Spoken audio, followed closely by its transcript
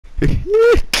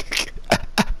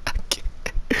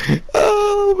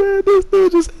Oh man, this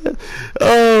dude just had...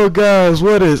 Oh guys,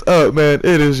 what is up, man?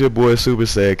 It is your boy Super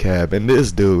Saiyan Cab, and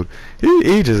this dude,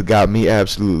 he just got me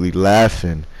absolutely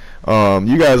laughing.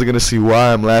 You guys are gonna see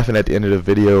why I'm laughing at the end of the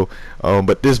video.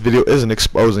 But this video is an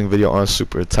exposing video on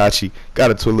TheSuperItachi.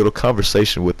 Got into a little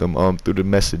conversation with him through the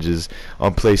messages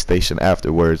on PlayStation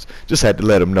afterwards. Just had to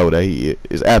let him know that he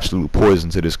is absolute poison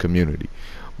to this community.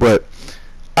 But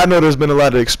I know there's been a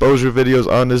lot of exposure videos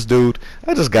on this dude.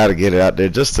 I just gotta get it out there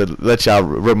just to let y'all,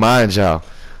 remind y'all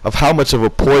of how much of a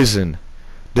poison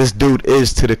this dude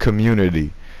is to the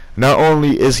community. Not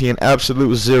only is he an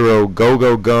absolute zero,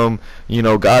 go gum, you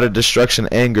know, god of destruction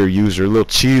anger user, little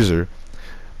cheeser,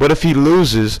 but if he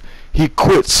loses, he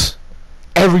quits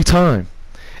every time.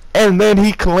 And then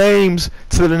he claims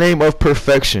to the name of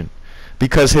perfection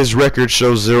because his record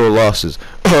shows 0 losses.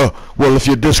 Well, if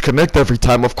you disconnect every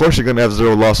time, of course you're gonna have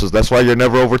 0 losses. That's why you're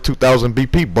never over 2,000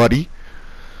 BP, buddy.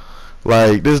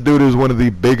 Like, this dude is one of the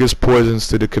biggest poisons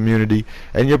to the community,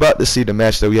 and you're about to see the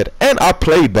match that we had. And I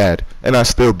played bad, and I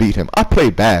still beat him. I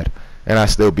played bad, and I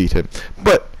still beat him.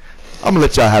 But I'm gonna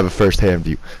let y'all have a first-hand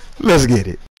view. Let's get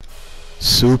it.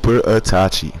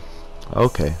 TheSuperItachi.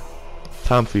 Okay,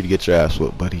 time for you to get your ass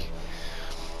whooped, buddy.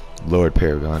 Lord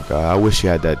Paragon God, I wish you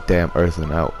had that damn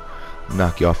earthling out.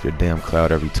 Knock you off your damn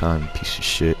cloud every time, you piece of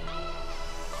shit.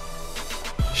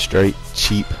 Straight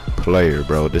cheap player,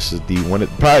 bro. This is the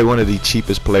probably one of the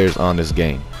cheapest players on this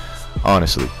game,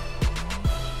 honestly.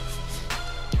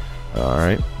 All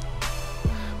right,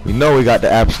 we know we got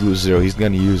the absolute 0. He's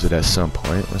gonna use it at some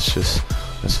point.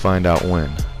 Let's find out when.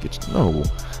 No,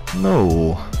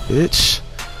 bitch.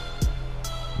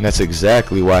 And that's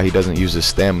exactly why he doesn't use his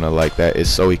stamina like that, is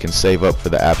so he can save up for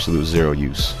the absolute 0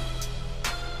 use.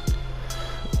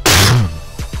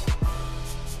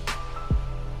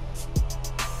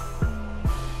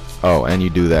 Oh, and you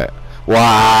do that.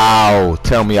 Wow,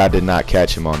 tell me I did not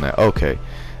catch him on that. Okay,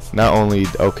 not only,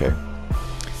 okay,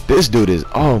 this dude is,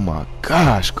 oh my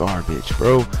gosh, garbage,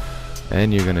 bro.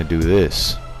 And you're gonna do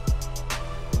this,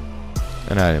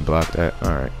 and I didn't block that.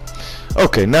 All right,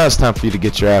 okay, now it's time for you to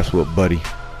get your ass whooped, buddy.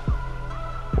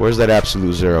 Where's that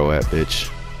absolute 0 at, bitch?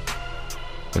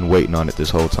 Been waiting on it this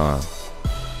whole time.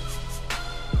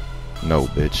 No,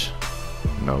 bitch,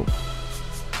 no.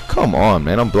 Come on,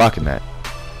 man, I'm blocking that.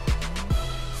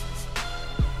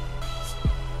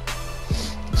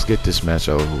 Let's get this match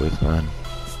over with, man.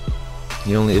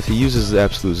 If he uses the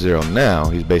absolute 0 now,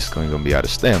 he's basically gonna be out of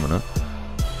stamina.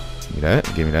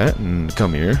 Give me that, and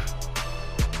come here.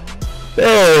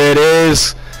 There it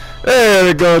is. There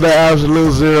we go, the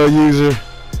absolute 0 user.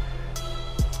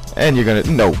 And you're gonna,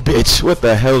 no, bitch. What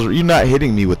the hell's, you're not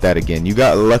hitting me with that again. You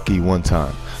got lucky one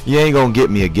time. You ain't gonna get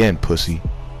me again, pussy.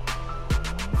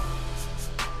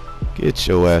 Get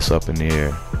your ass up in the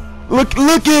air. Look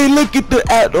at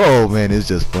the oh man, it's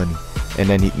just funny. And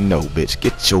then he, no, bitch,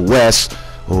 get your ass.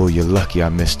 Oh, you're lucky I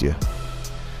missed you,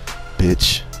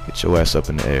 bitch. Get your ass up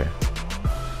in the air.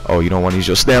 Oh, you don't want to use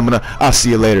your stamina? I'll see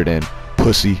you later then,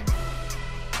 pussy.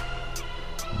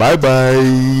 Bye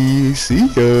bye. See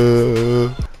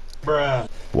ya. Bruh.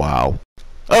 Wow.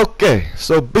 Okay,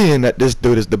 so being that this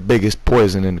dude is the biggest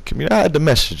poison in the community, I had to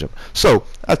message him. So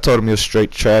I told him he was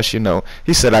straight trash, you know.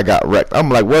 He said I got wrecked. I'm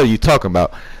like, what are you talking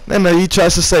about? And then he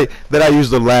tries to say that I used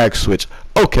the lag switch.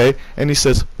 Okay, and he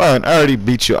says, fine, I already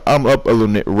beat you. I'm up a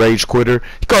little rage quitter.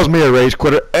 He calls me a rage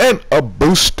quitter and a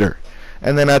booster.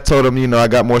 And then I told him, you know, I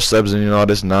got more subs and, you know, all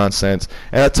this nonsense.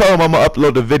 And I told him I'm gonna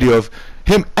upload the video of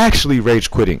him actually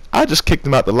rage quitting. I just kicked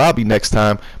him out the lobby next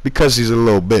time because he's a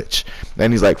little bitch.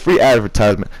 And he's like, free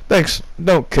advertisement. Thanks,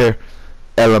 don't care.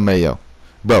 LMAO.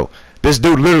 Bro, this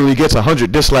dude literally gets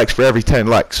 100 dislikes for every 10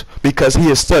 likes because he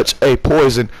is such a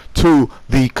poison to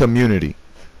the community.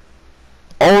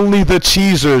 Only the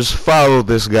cheesers follow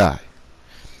this guy.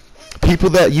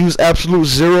 People that use absolute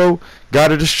 0,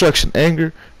 god of destruction,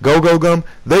 anger, go gum,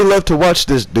 they love to watch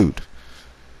this dude.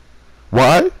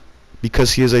 Why?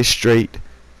 Because he is a straight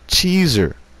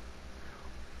cheeser.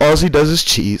 All he does is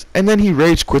cheese, and then he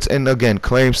rage quits and again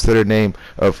claims to the name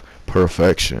of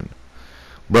perfection.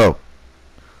 Bro,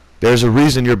 there's a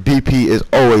reason your BP is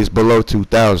always below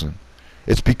 2,000.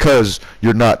 It's because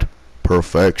you're not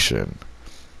perfection.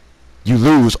 You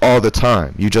lose all the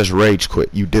time. You just rage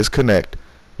quit. You disconnect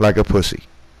like a pussy.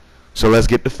 So let's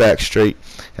get the facts straight.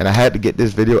 And I had to get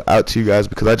this video out to you guys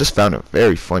because I just found it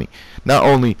very funny. Not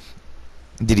only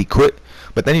did he quit,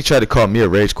 but then he tried to call me a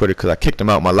rage quitter because I kicked him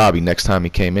out my lobby next time he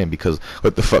came in, because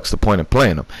what the fuck's the point of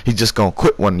playing him? He's just gonna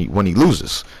quit when he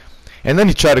loses. And then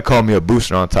he tried to call me a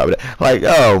booster on top of that. Like,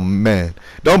 oh man,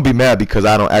 don't be mad because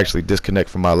I don't actually disconnect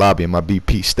from my lobby and my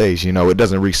BP stays. You know, it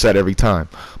doesn't reset every time.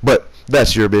 But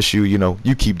that's your issue. You know,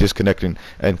 you keep disconnecting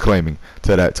and claiming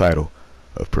to that title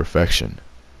of perfection.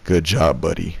 Good job,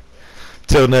 buddy.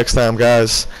 Till next time,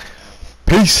 guys.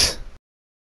 Peace.